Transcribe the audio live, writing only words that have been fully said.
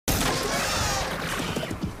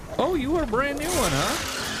Oh, you are a brand new one, huh?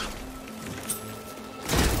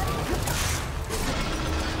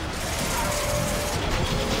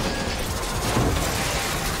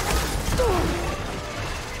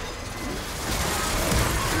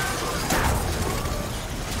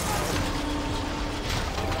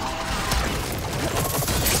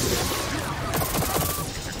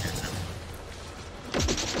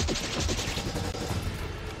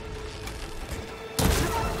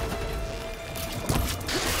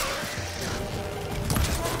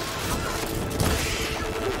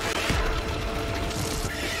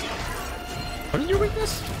 What is your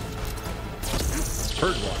weakness?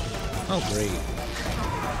 Bird water. Oh, great.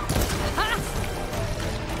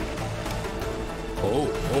 Oh.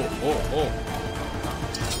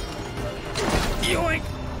 Yoink!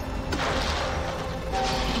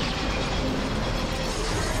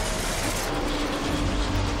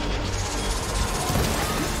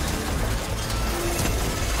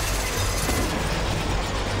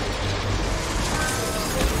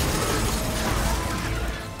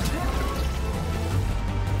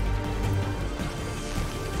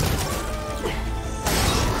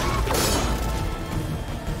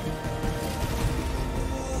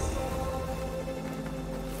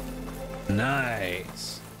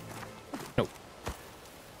 Nice. Nope.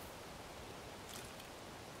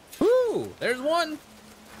 Ooh, there's one.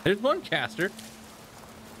 There's one caster.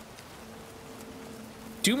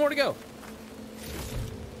 2 more to go.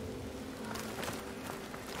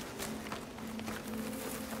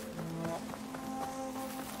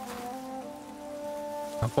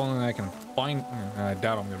 If only I can find. I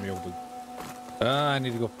doubt I'm gonna be able to. I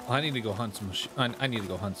need to go. I need to go hunt some. I need to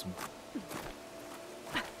go hunt some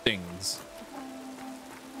things.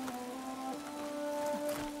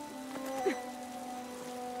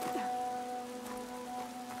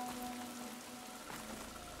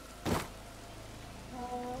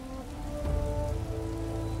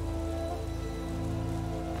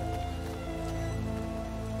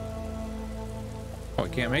 Oh, I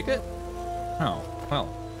can't make it? Oh,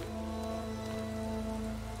 well.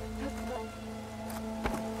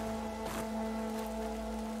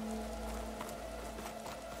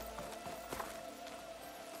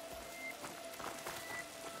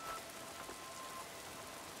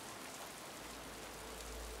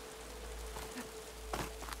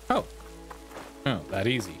 Oh, that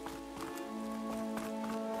easy.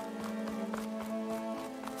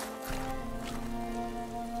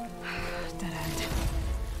 Dead end.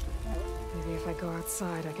 Maybe if I go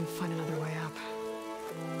outside, I can find another way up.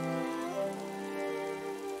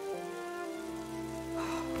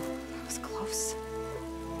 That was close.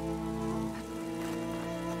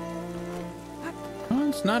 Well,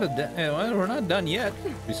 it's not well, we're not done yet.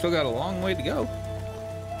 We still got a long way to go.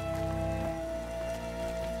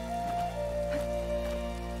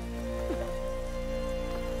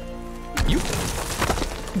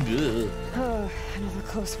 Another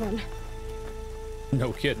close one.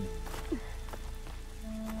 No kidding.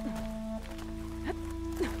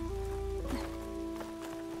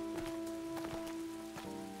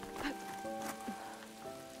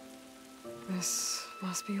 This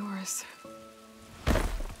must be yours.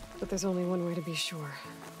 But there's only one way to be sure.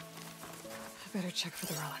 I better check for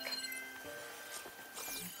the relic.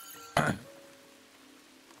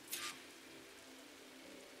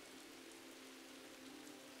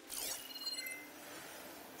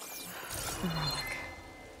 The relic.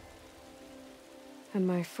 And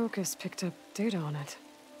my focus picked up data on it.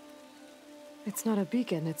 It's not a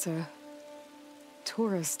beacon, it's a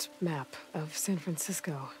tourist map of San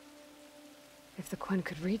Francisco. If the Quen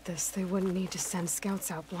could read this, they wouldn't need to send scouts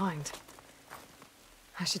out blind.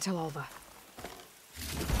 I should tell Alva.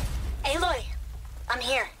 Aloy, I'm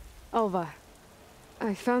here. Alva,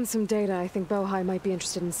 I found some data I think Bohai might be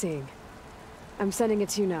interested in seeing. I'm sending it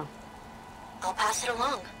to you now. I'll pass it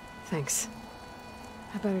along. Thanks.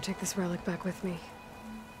 I better take this relic back with me.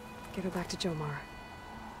 Give it back to Jomar.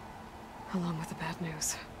 Along with the bad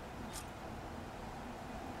news.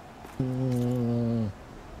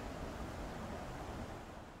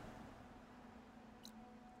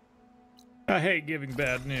 I hate giving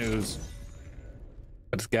bad news.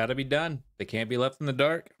 But it's gotta be done. They can't be left in the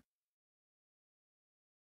dark.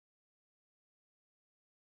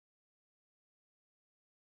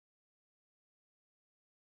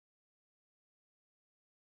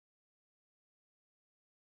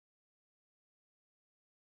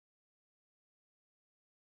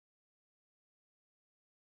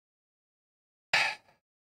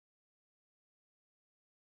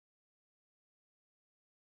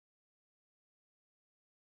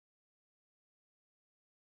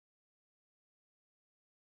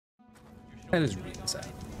 That is really sad.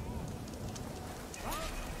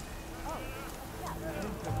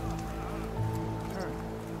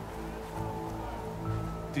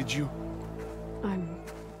 Did you? I'm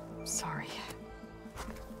sorry.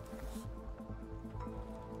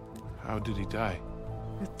 How did he die?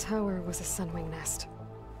 The tower was a sunwing nest.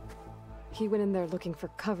 He went in there looking for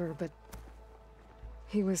cover, but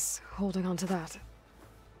he was holding on to that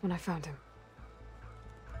when I found him.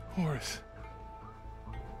 Horace.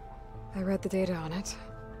 I read the data on it.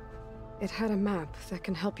 It had a map that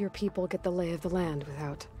can help your people get the lay of the land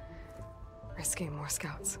without risking more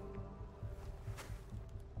scouts.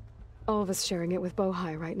 All of us sharing it with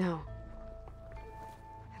Bohai right now.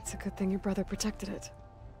 It's a good thing your brother protected it.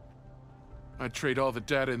 I'd trade all the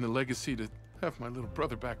data in the legacy to have my little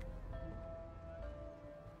brother back.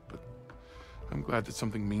 But I'm glad that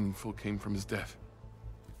something meaningful came from his death.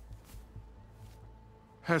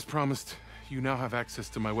 As promised, you now have access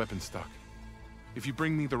to my weapon stock. If you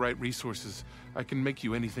bring me the right resources, I can make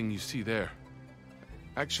you anything you see there.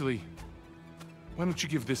 Actually, why don't you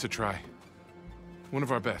give this a try? One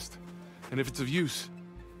of our best. And if it's of use,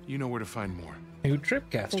 you know where to find more. New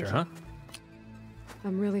Tripcaster, huh?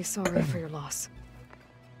 I'm really sorry for your loss.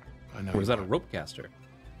 I know. Or is you that a are, rope caster?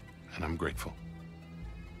 and I'm grateful.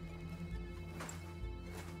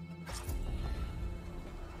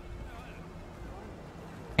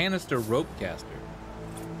 Canister rope caster.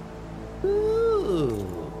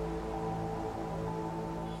 Ooh.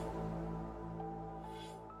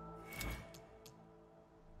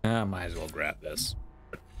 I might as well grab this.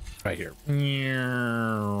 Right here.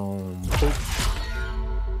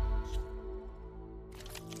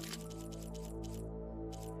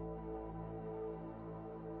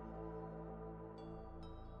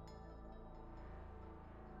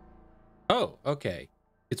 Oh, okay.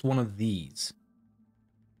 It's one of these.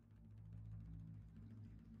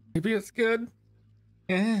 Maybe it's good.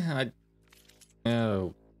 Yeah,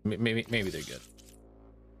 oh, maybe they're good.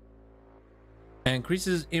 And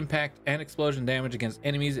increases impact and explosion damage against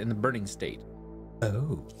enemies in the burning state.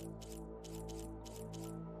 Oh.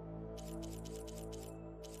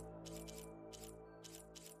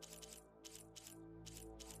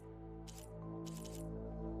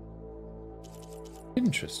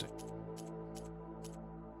 Interesting.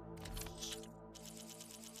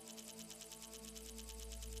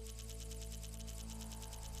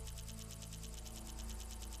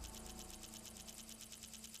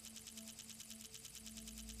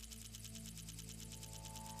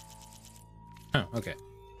 Oh, okay.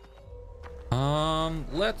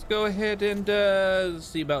 Let's go ahead and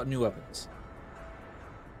see about new weapons.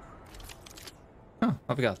 Oh,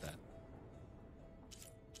 I forgot that.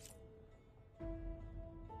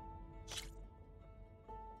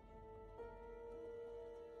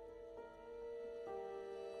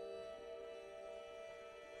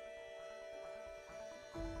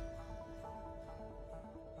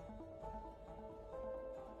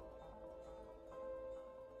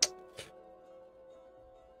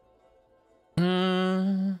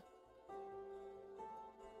 No.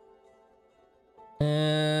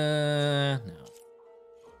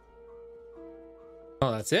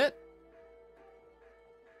 Oh, that's it?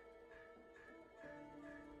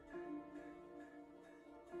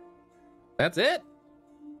 That's it?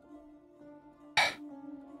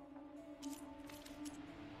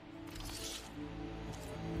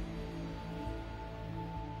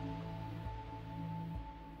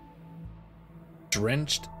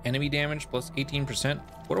 Drenched enemy damage plus 18%.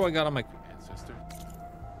 What do I got on my Ancestor.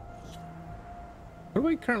 What do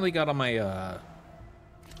I currently got on my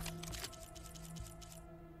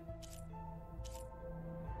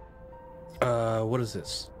what is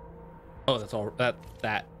this? Oh, that's all that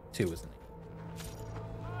too, isn't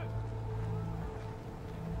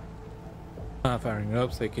it? Firing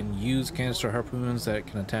ropes, they can use canister harpoons that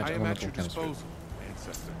can attach I am at elemental your chemistry. disposal,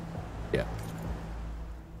 Ancestor. Yeah.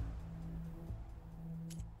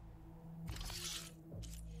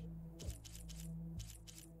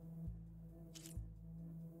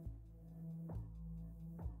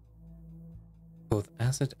 Both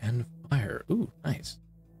acid and fire. Ooh, nice.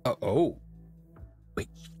 Oh. Wait.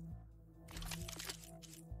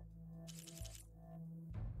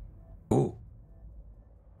 Ooh.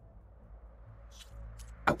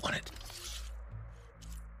 I want it.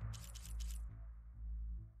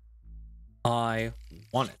 I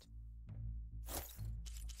want it.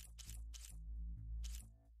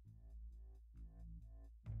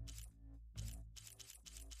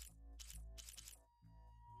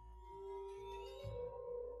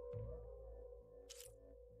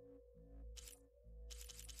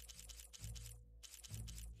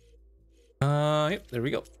 Yep, there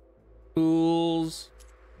we go. Tools.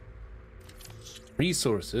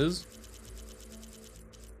 Resources.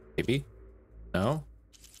 Maybe. No.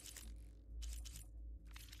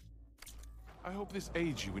 I hope this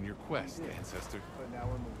aids you in your quest, Ancestor. But now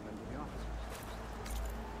we're moving into the officers.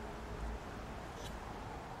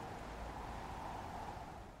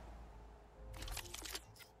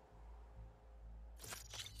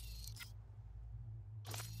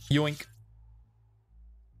 Yoink.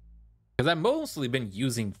 Because I've mostly been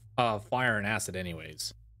using fire and acid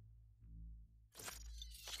anyways.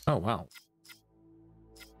 Oh, wow.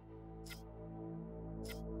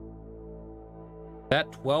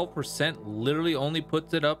 That 12% literally only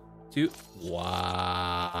puts it up to...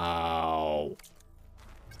 Wow.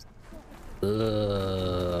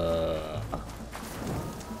 Ugh.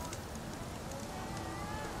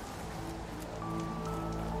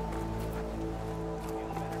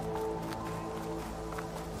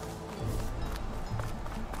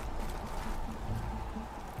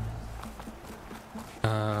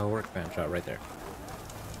 Workbench shot right there.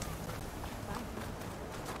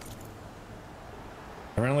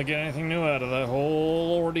 I didn't really get anything new out of that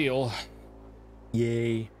whole ordeal.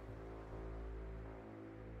 Yay.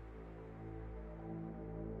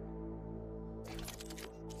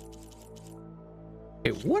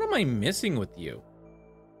 Okay, what am I missing with you?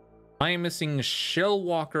 I am missing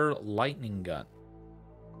Shellwalker lightning gun.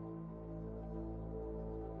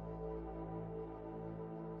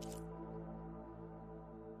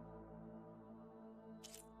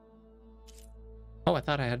 Oh, I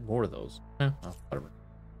thought I had more of those. Oh, whatever.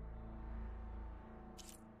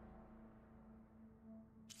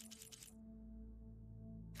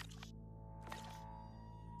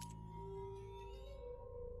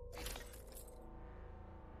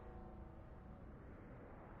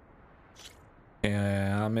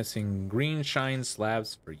 Yeah, I'm missing green shine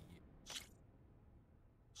slabs for you.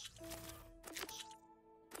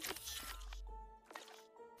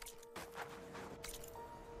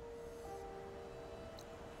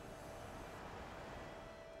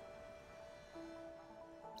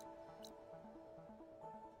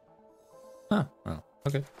 Huh, well,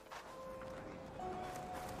 okay.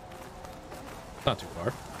 Not too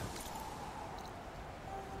far.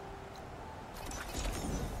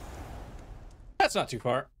 That's not too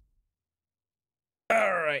far.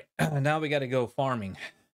 All right, now we got to go farming.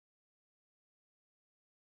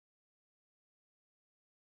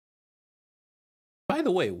 By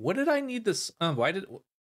the way, what did I need this? Why did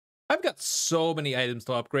I've got so many items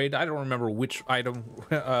to upgrade? I don't remember which item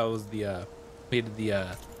was the made the.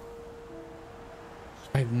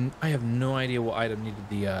 I have no idea what item needed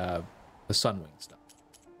the Sunwing stuff.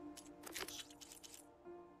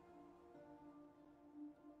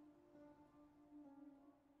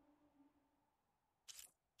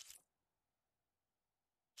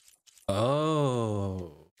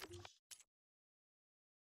 Oh.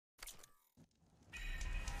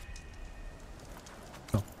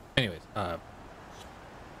 Oh. Anyways, I'm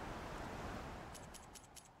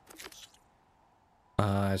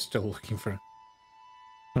still looking for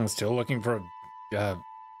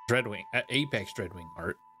Dreadwing, Apex Dreadwing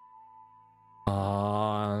art.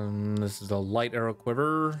 This is a light arrow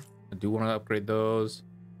quiver. I do want to upgrade those.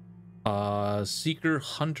 Seeker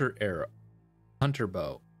Hunter arrow, Hunter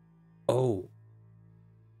bow. Oh.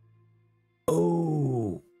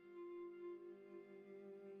 Oh.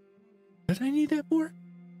 Did I need that for?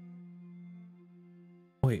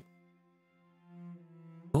 Wait.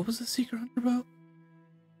 What was the Seeker Hunter bow?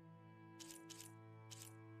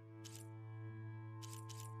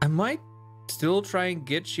 I might still try and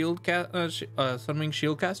get Sunwing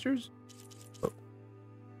shield casters.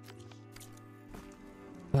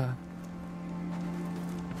 Oh.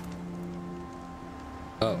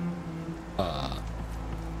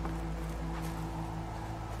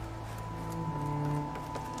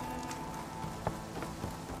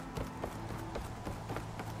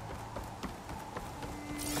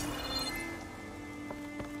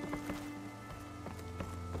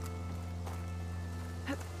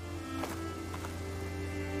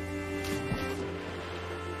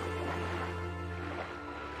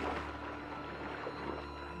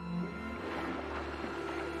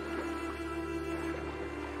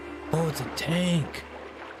 Oh, it's a tank.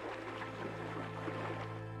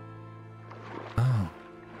 Oh.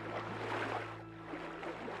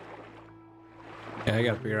 Yeah, I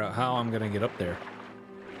gotta figure out how I'm gonna get up there.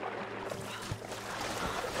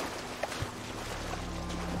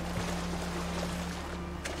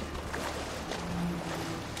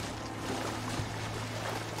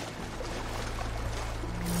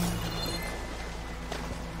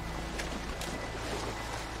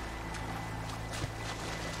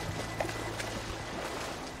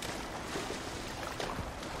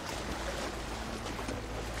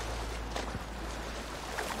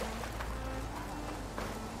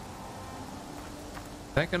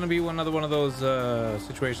 that going to be another one of those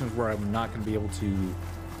situations where I'm not going to be able to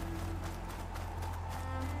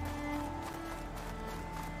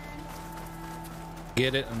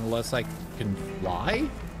get it unless I can fly?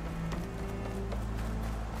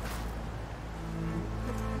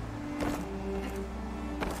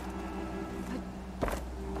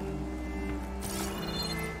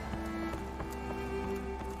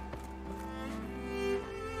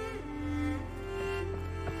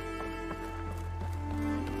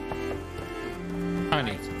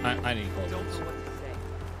 I need cauldrons.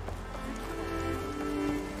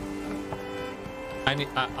 I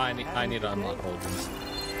need to unlock cauldrons.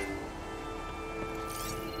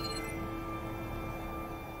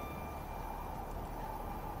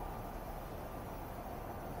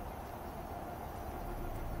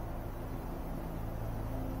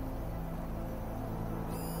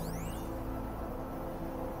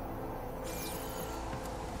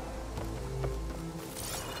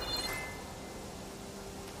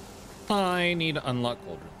 I need to unlock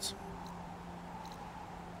cauldrons.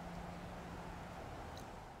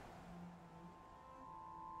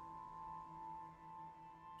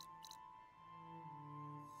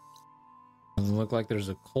 Doesn't look like there's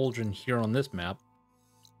a cauldron here on this map.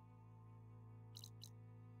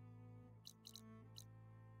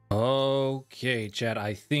 Okay, chat,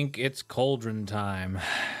 I think it's cauldron time.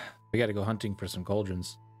 We gotta go hunting for some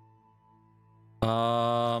cauldrons.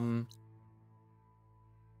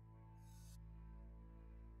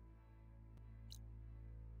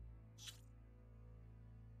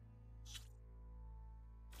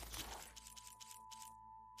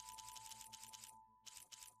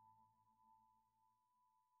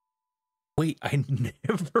 Wait, I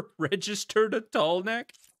never registered a tall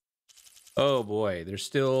neck? Oh boy, there's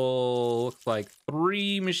still looks like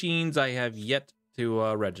 3 machines I have yet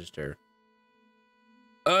to register.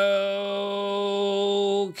 Okay,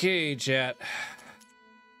 chat.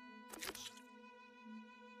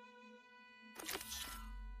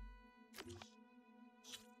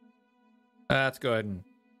 Let's go ahead and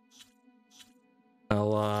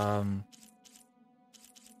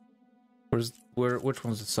which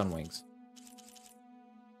one's the Sunwings?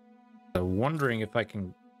 So wondering if I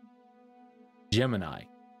can Gemini.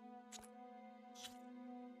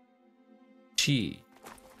 Chi.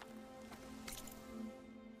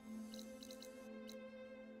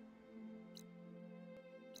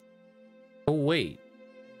 Oh wait.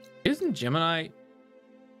 Isn't Gemini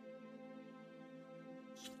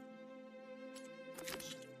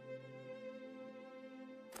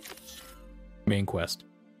main quest?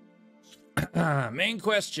 Main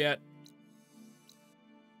quest, chat.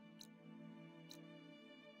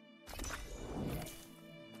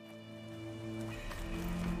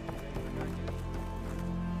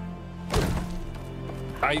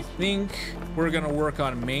 I think we're gonna work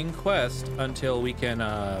on main quest until we can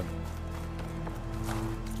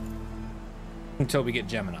until we get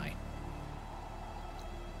Gemini.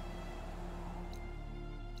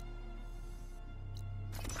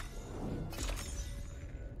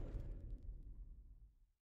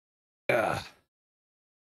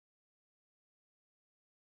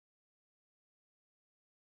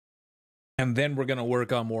 And then we're gonna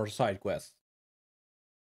work on more side quests.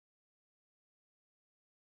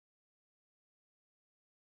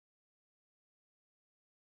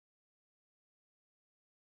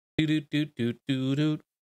 Do.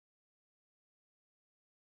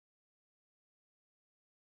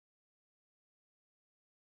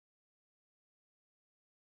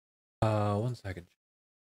 1 second.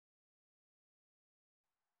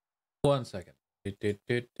 1 second.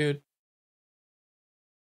 Do.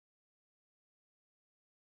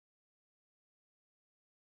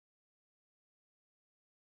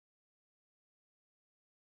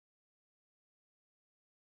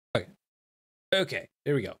 Okay,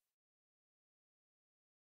 there we go.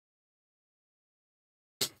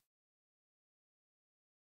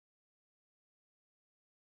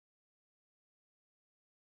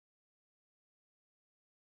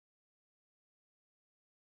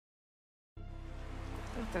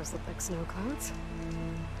 Those look like snow clouds.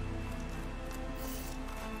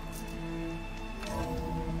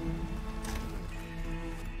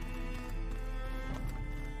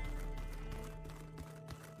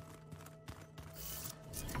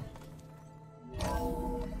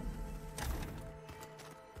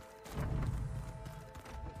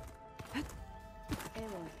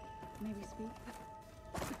 Maybe speak.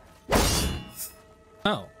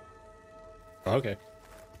 Oh. Okay.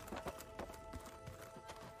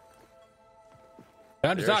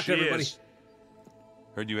 Time to talk to everybody.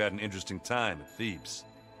 Heard you had an interesting time at Thebes.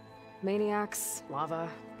 Maniacs, lava.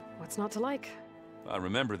 What's not to like? I'll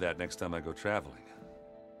remember that next time I go traveling.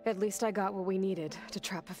 At least I got what we needed to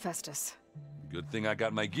trap Hephaestus. Good thing I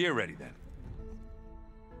got my gear ready then.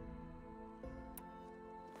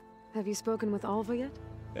 Have you spoken with Alva yet?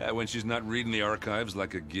 Yeah, when she's not reading the archives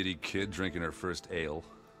like a giddy kid drinking her first ale.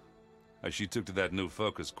 She took to that new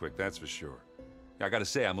focus quick, that's for sure. I gotta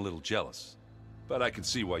say, I'm a little jealous. But I can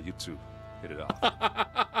see why you two hit it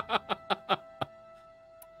off.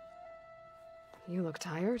 You look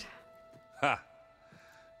tired. Ha!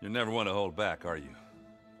 You never want to hold back, are you?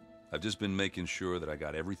 I've just been making sure that I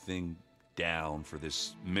got everything down for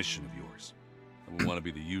this mission of yours. I wouldn't want to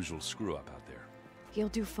be the usual screw-up out there. You'll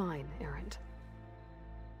do fine, Erend.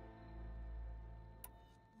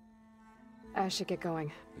 I should get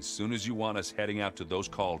going. As soon as you want us heading out to those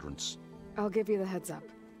cauldrons. I'll give you the heads up.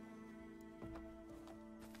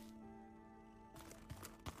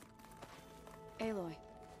 Aloy.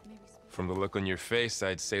 From the look on your face,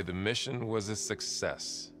 I'd say the mission was a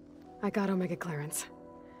success. I got Omega clearance.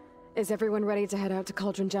 Is everyone ready to head out to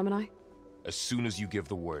Cauldron Gemini? As soon as you give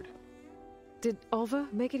the word. Did Alva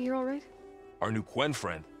make it here all right? Our new Quen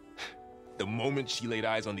friend. The moment she laid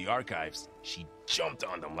eyes on the archives, she jumped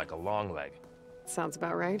on them like a long leg. Sounds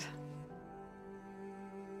about right.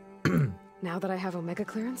 Now that I have Omega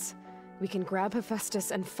clearance, we can grab Hephaestus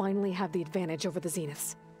and finally have the advantage over the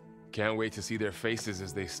Zeniths. Can't wait to see their faces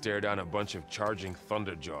as they stare down a bunch of charging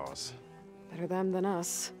Thunderjaws. Better them than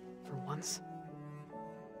us, for once.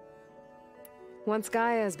 Once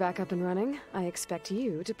Gaia is back up and running, I expect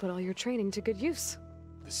you to put all your training to good use.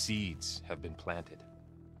 The seeds have been planted.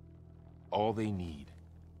 All they need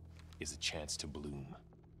is a chance to bloom.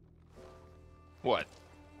 What?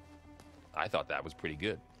 I thought that was pretty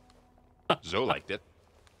good. Zoe liked it.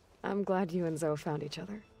 I'm glad you and Zoe found each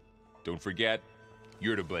other. Don't forget,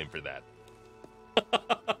 you're to blame for that.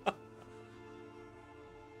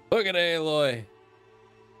 Look at Aloy.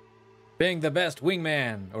 Being the best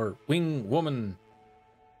wingman, or wing woman.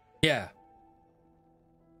 Yeah.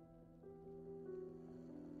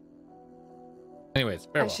 Anyways,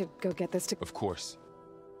 I farewell. should go get this to... Of course.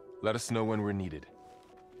 Let us know when we're needed.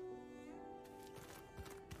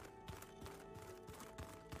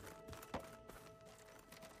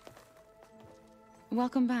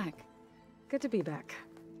 Welcome back. Good to be back.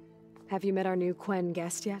 Have you met our new Quen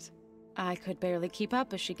guest yet? I could barely keep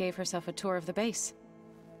up as she gave herself a tour of the base.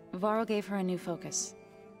 Varl gave her a new focus.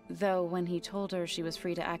 Though when he told her she was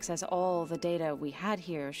free to access all the data we had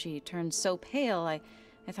here, she turned so pale I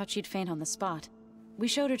thought she'd faint on the spot. We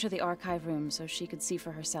showed her to the archive room so she could see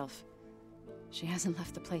for herself. She hasn't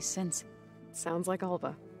left the place since. Sounds like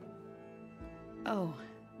Alva. Oh,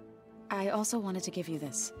 I also wanted to give you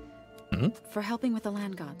this. For helping with the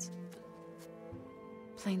land gods.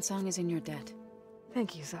 Plainsong is in your debt.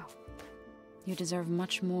 Thank you, Zoe. You deserve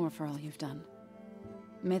much more for all you've done.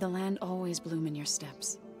 May the land always bloom in your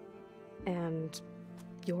steps. And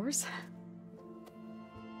yours?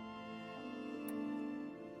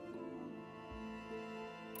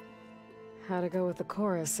 How'd it go with the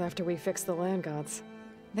chorus after we fixed the land gods?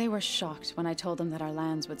 They were shocked when I told them that our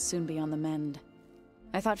lands would soon be on the mend.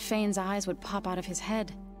 I thought Fane's eyes would pop out of his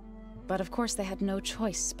head. But of course they had no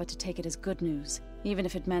choice but to take it as good news, even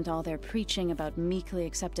if it meant all their preaching about meekly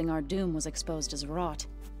accepting our doom was exposed as rot.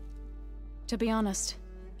 To be honest,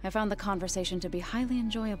 I found the conversation to be highly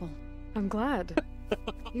enjoyable. I'm glad.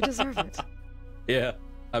 You deserve it. Yeah,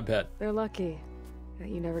 I bet. They're lucky that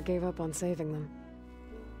you never gave up on saving them.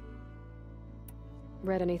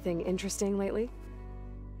 Read anything interesting lately?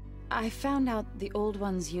 I found out the old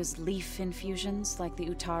ones use leaf infusions like the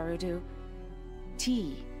Utaru do.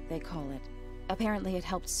 Tea, they call it. Apparently it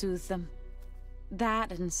helped soothe them.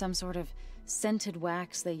 That and some sort of scented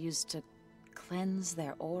wax they used to cleanse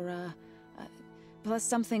their aura. Plus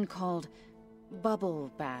something called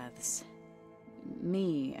bubble baths.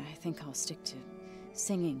 I think I'll stick to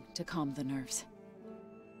singing to calm the nerves.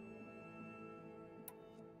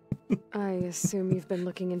 I assume you've been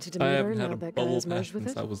looking into I Demeter haven't had now a that bubble Gaia's bath merged with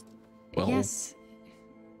since it? I was 12. Yes.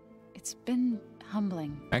 It's been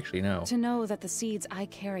humbling. Actually, no. To know that the seeds I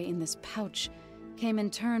carry in this pouch came in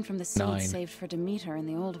turn from the seeds 9. saved for Demeter in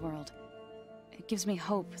the old world. It gives me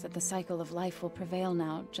hope that the cycle of life will prevail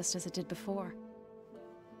now, just as it did before.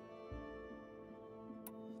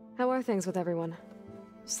 How are things with everyone?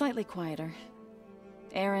 Slightly quieter.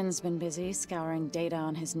 Aaron's been busy scouring data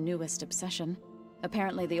on his newest obsession.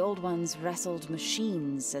 Apparently the old ones wrestled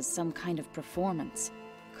machines as some kind of performance.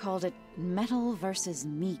 Called it metal versus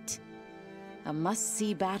meat. A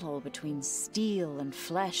must-see battle between steel and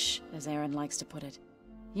flesh, as Aaron likes to put it.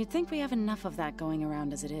 You'd think we have enough of that going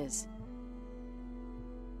around as it is.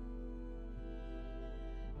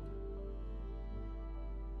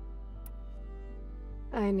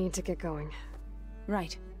 I need to get going.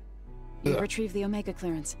 Right. You retrieve the Omega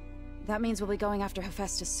clearance. That means we'll be going after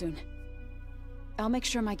Hephaestus soon. I'll make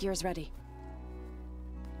sure my gear's ready.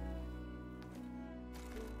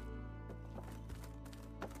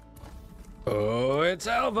 Oh, it's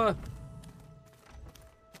Alva.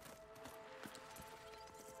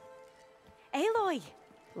 Aloy!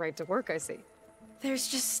 Right to work, I see. There's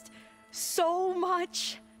just so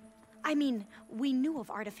much. I mean, we knew of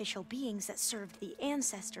artificial beings that served the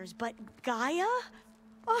ancestors, but Gaia?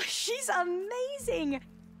 Oh, she's amazing!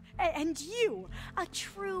 And you, a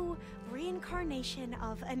true reincarnation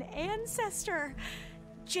of an ancestor.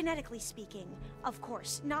 Genetically speaking, of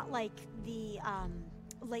course, not like the,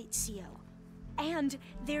 late CO. And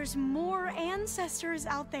there's more ancestors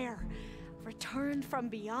out there, returned from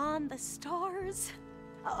beyond the stars.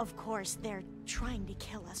 Of course, they're trying to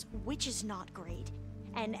kill us, which is not great.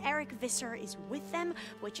 And Eric Visser is with them,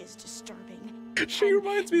 which is disturbing. She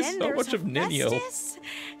reminds me so much of Nenio. Hephaestus,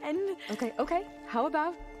 and Okay. How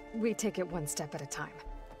about we take it one step at a time?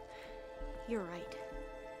 you're right.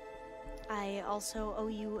 I also owe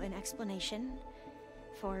you an explanation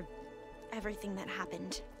for everything that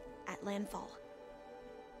happened at Landfall.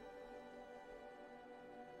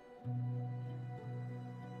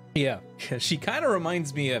 Yeah, she kind of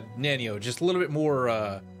reminds me of Nenio, just a little bit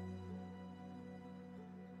more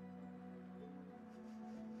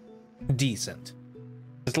decent.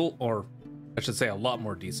 Just a little, or I should say a lot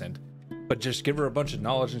more decent. But just give her a bunch of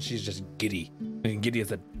knowledge and she's just giddy. And giddy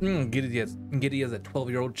as a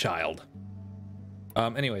 12-year-old child.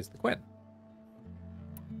 Anyways, the Quen.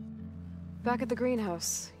 Back at the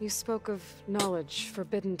greenhouse, you spoke of knowledge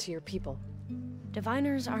forbidden to your people.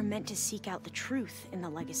 Diviners are meant to seek out the truth in the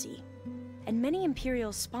legacy, and many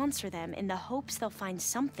Imperials sponsor them in the hopes they'll find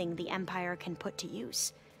something the Empire can put to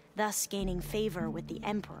use, thus gaining favor with the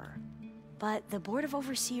Emperor. But the Board of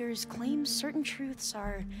Overseers claims certain truths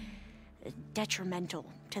are detrimental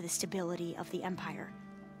to the stability of the Empire,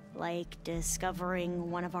 like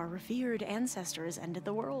discovering one of our revered ancestors ended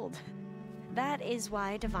the world. That is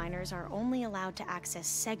why Diviners are only allowed to access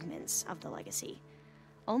segments of the legacy.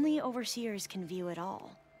 Only Overseers can view it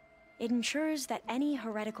all. It ensures that any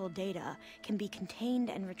heretical data can be contained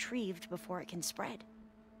and retrieved before it can spread.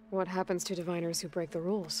 What happens to Diviners who break the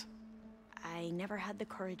rules? I never had the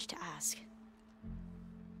courage to ask.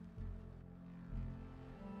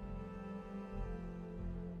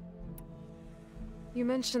 You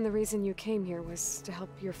mentioned the reason you came here was to help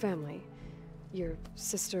your family. Your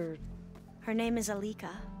sister... Her name is Alika.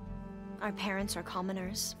 Our parents are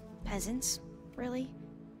commoners, peasants, really.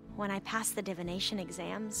 When I passed the divination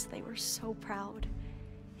exams, they were so proud.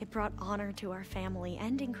 It brought honor to our family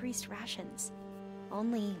and increased rations.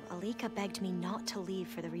 Only Alika begged me not to leave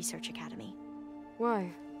for the research academy.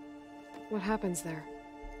 Why? What happens there?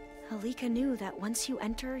 Alika knew that once you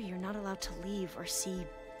enter, you're not allowed to leave or see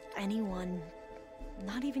anyone,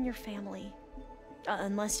 not even your family.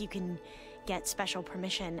 Unless you can get special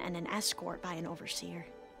permission and an escort by an overseer.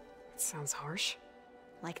 It sounds harsh.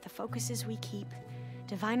 Like the focuses we keep,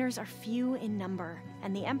 Diviners are few in number,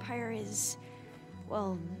 and the Empire is,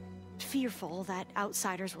 well, fearful that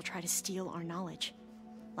outsiders will try to steal our knowledge.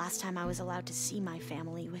 Last time I was allowed to see my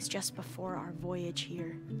family was just before our voyage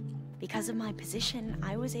here. Because of my position,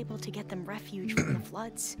 I was able to get them refuge from the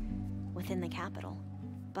floods within the capital.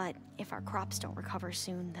 But if our crops don't recover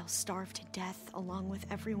soon, they'll starve to death along with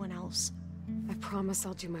everyone else. I promise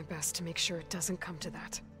I'll do my best to make sure it doesn't come to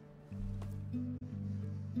that.